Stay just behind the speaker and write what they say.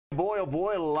oh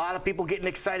boy, a lot of people getting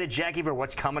excited, Jackie, for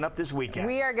what's coming up this weekend.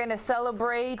 We are going to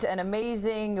celebrate an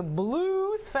amazing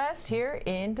Blues Fest here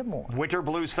in Des Moines. Winter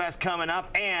Blues Fest coming up,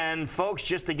 and folks,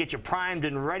 just to get you primed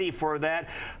and ready for that,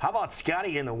 how about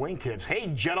Scotty and the Wingtips? Hey,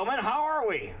 gentlemen, how are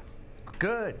we?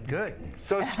 Good, good.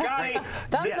 So, Scotty,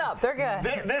 thumbs up. They're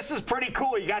good. This is pretty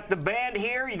cool. You got the band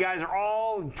here. You guys are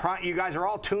all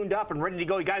tuned up and ready to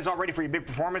go. You guys all ready for your big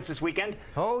performance this weekend?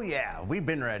 Oh yeah, we've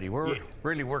been ready. We're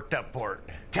really worked up for it.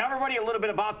 Tell everybody a little bit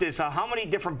about this. How many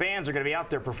different bands are going to be out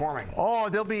there performing? Oh,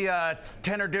 there'll be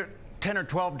 10 or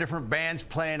 12 different bands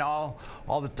playing all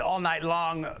night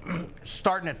long,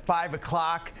 starting at 5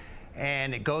 o'clock,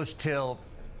 and it goes till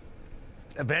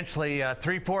eventually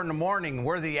 3, 4 in the morning.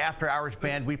 We're the after-hours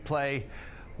band. We play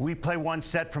one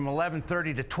set from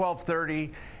 11:30 to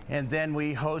 12:30, and then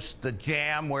we host the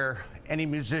jam where any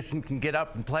musician can get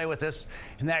up and play with us,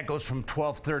 and that goes from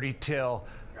 12:30 till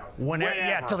whenever.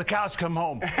 Yeah, till the cows come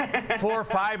home. 4 or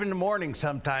 5 in the morning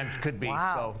sometimes could be.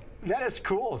 Wow. So. That is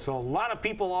cool. So a lot of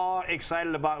people are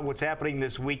excited about what's happening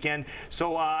this weekend.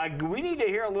 So we need to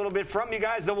hear a little bit from you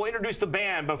guys. Then we'll introduce the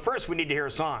band. But first, we need to hear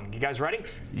a song. You guys ready?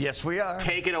 Yes, we are.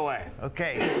 Take it away.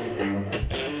 Okay.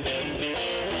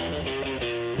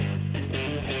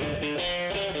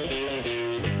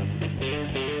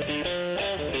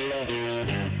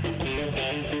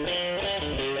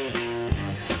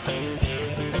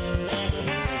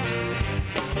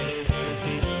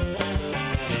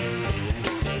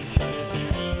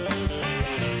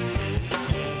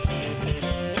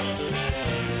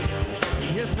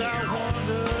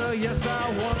 Yes, I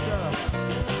wonder,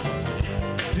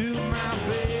 do my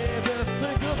baby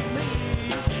think of me?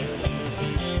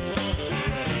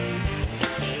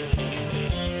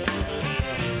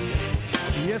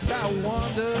 Yes, I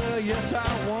wonder,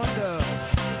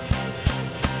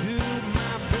 do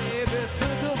my baby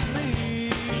think of me?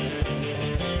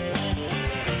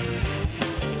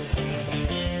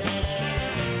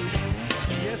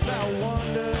 Yes, I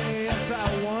wonder,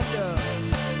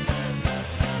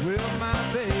 will my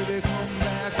baby come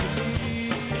back to me?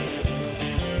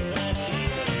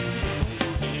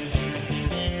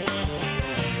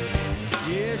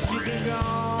 Yeah, she's been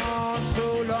gone so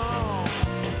long,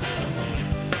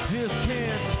 just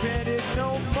can't stand it no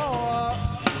more.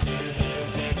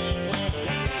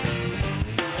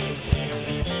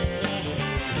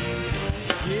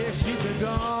 Yeah, she's been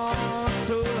gone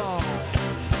so long,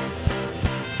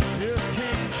 just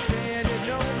can't stand it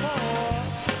no more.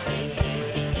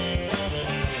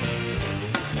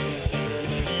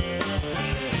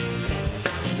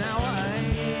 Now I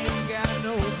ain't got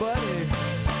nobody,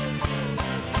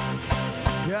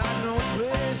 got no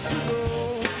place to go.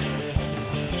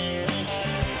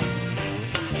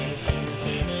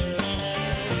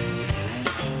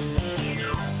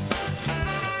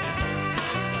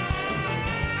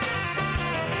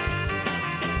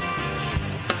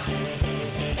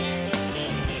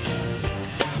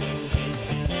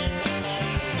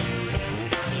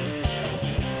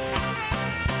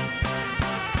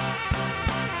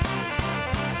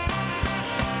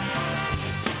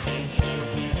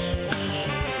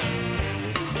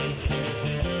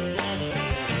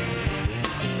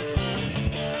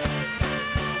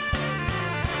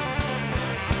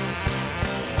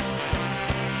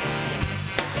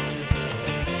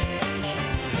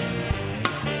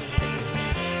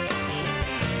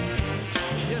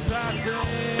 I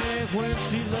think when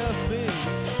she left me,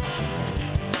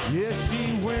 yes, she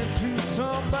went to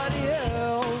somebody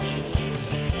else.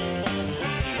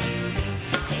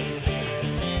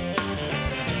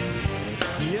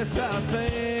 Yes, I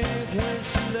think when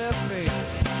she left me,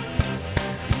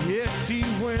 yes, she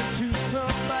went to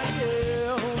somebody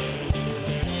else.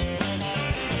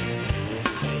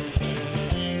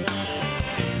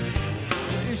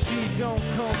 If she don't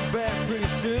come back pretty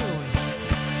soon,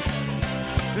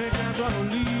 think I'm gonna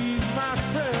leave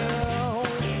myself.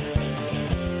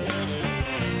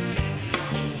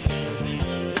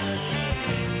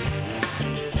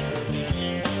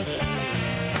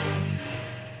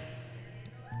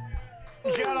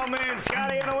 Gentlemen,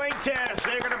 Scotty and the Wingtips,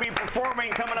 they're going to be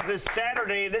performing coming up this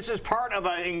Saturday. This is part of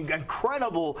an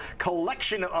incredible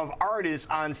collection of artists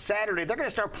on Saturday. They're going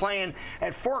to start playing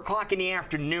at 4 o'clock in the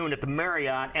afternoon at the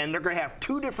Marriott, and they're going to have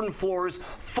 2 different floors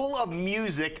full of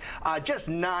music, just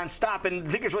nonstop. And I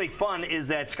think it's really fun is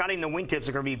that Scotty and the Wingtips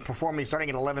are going to be performing starting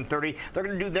at 11:30. They're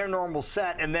going to do their normal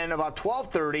set, and then about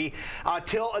 12:30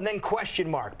 and then question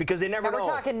mark, because they never know. We're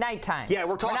talking nighttime. Yeah,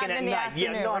 we're talking at night.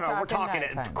 Yeah, no, we're talking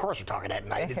nighttime. of course we're talking at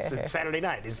night. It's Saturday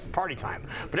night. It's party time.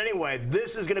 But anyway,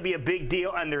 this is going to be a big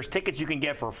deal, and there's tickets you can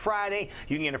get for Friday.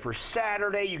 You can get it for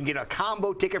Saturday. You can get a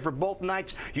combo ticket for both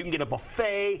nights. You can get a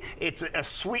buffet. It's a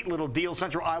sweet little deal.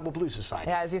 Central Iowa Blues Society.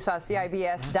 Yeah, as you saw,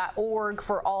 CIBS.org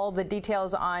for all the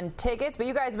details on tickets. But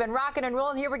you guys have been rocking and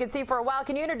rolling here. We can see for a while.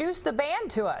 Can you introduce the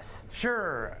band to us?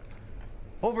 Sure.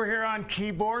 Over here on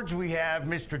keyboards, we have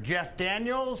Mr. Jeff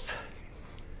Daniels.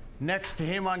 Next to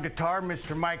him on guitar,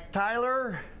 Mr. Mike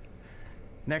Tyler.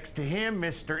 Next to him,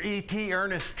 Mr. E.T.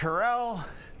 Ernest Terrell.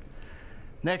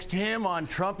 Next to him on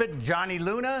trumpet, Johnny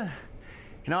Luna.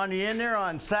 And on the end there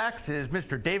on sax is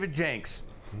Mr. David Jenks.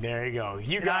 There you go.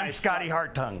 You and guys. I'm Scotty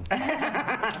Hartung.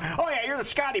 Oh, yeah, you're the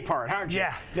Scotty part, aren't you?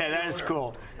 Yeah. Yeah, that is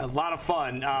cool. A lot of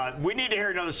fun. We need to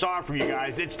hear another song from you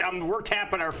guys. We're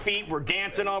tapping our feet. We're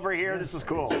dancing over here. This is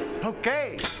cool.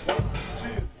 Okay.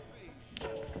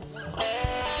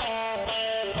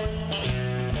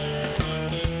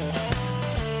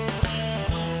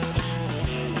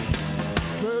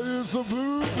 It's a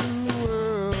blue, blue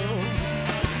world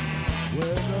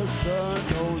where the sun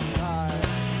don't shine.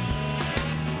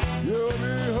 You'll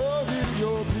be hugging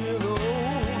your pillow,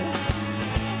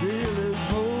 feeling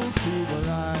close to the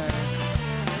light.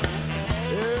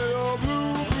 In a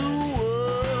blue, blue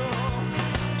world,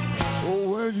 oh,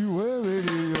 when you wear it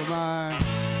in your mind.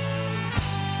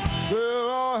 Till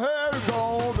our head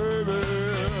gone, baby,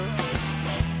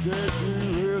 said you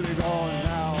really gone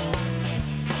now.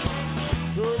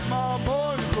 Took my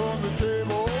money from the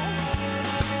table,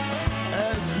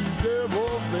 and she never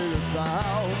made a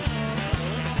sound.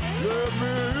 Let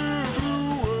me in the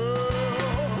blue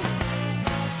world,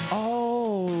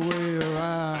 all the way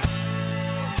around.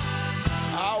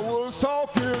 I was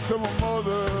talking to my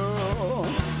mother,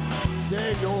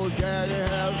 said your daddy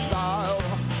has style.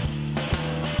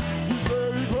 She said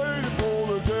he played it for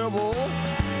the devil,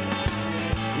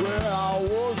 well, I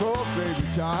was her baby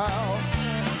child.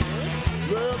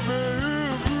 Let me in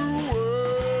the blue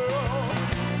world,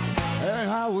 and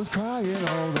I was crying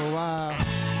all the while.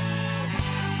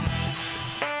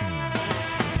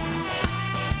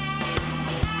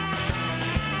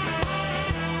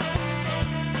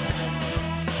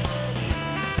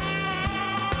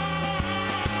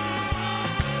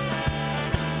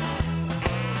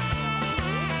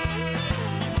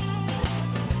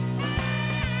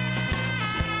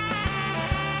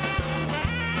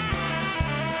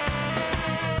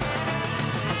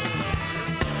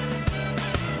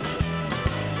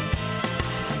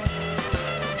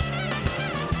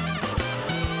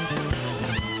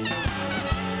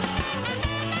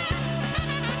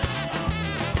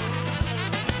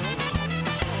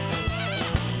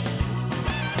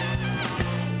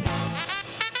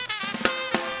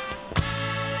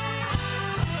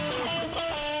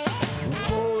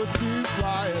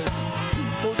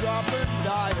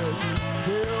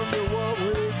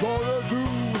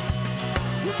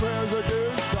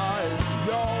 President's trying,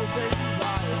 y'all say he's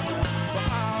lying, but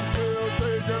I'm still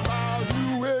thinking about you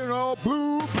in a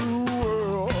blue, blue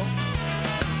world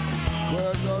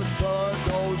where the sun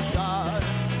don't shine.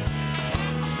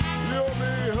 You'll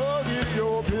be hugging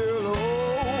your pillow,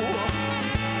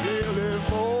 feeling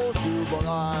more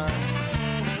superline.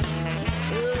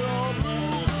 In a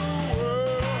blue, blue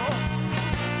world,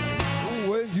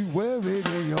 when you wear it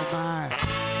in your mind.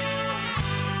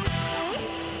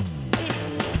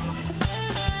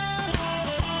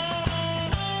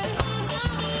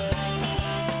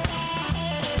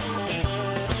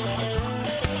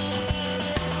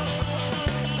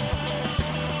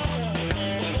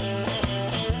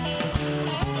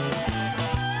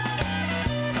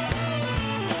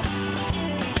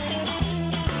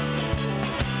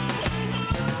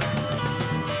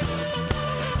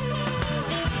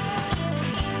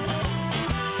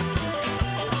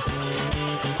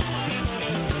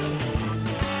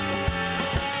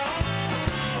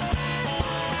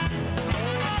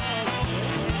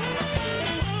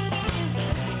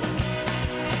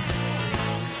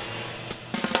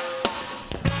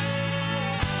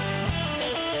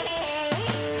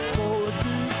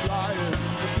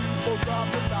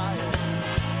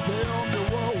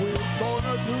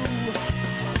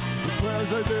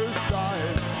 President's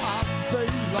trying, I say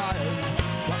he's lying,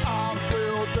 but I'm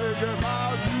still thinking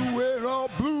about you in a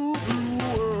blue, blue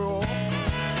world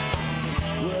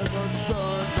where the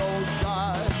sun don't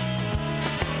shine.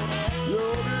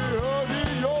 You'll be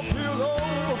hugging your pillow,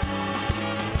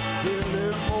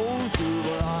 feeling most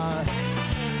superline.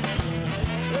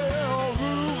 In a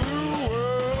blue, blue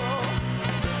world,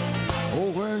 oh,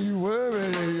 when you wear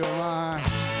it in your mind.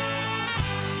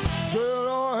 Till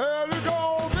I had to go.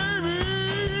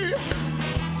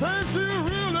 Since you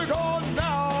really gone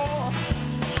now,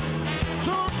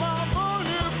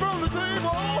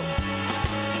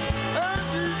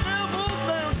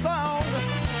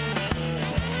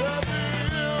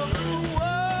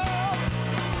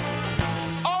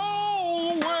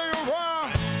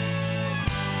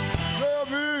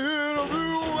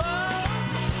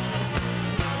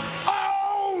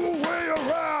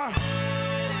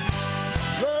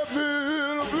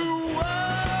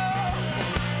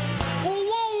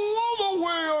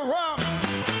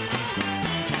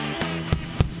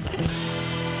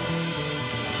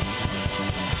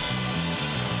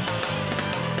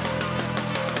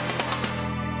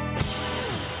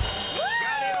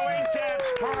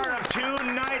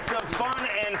 fun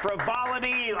and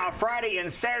frivolity Friday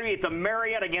and Saturday at the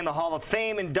Marriott. Again, the Hall of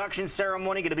Fame induction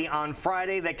ceremony going to be on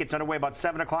Friday. That gets underway about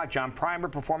 7 o'clock. John Primer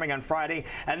performing on Friday.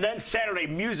 And then Saturday,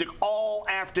 music all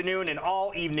afternoon and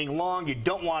all evening long. You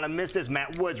don't want to miss this.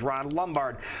 Matt Woods, Ron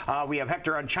Lombard. We have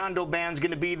Hector Anchondo Band's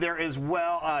going to be there as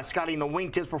well. Scotty and the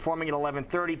Wingtips performing at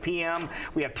 11:30 p.m.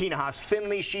 We have Tina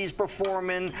Haas-Finley. She's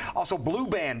performing. Also, Blue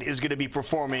Band is going to be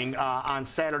performing on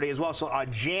Saturday as well. So a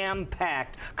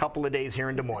jam-packed couple of days here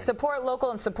in Des Moines. Support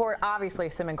local and support, obviously,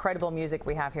 some incredible music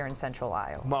we have here in Central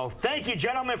Iowa. Well, thank you,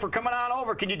 gentlemen, for coming on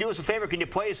over. Can you do us a favor? Can you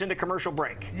play us into commercial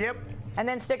break? Yep. And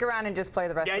then stick around and just play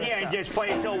the rest of the show. Yeah, just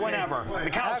play until whenever. The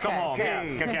cows come home.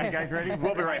 Okay. Yeah. Okay. You guys ready?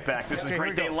 We'll be right back. This is Okay,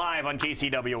 Great Day Live on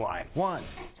KCWI. 1.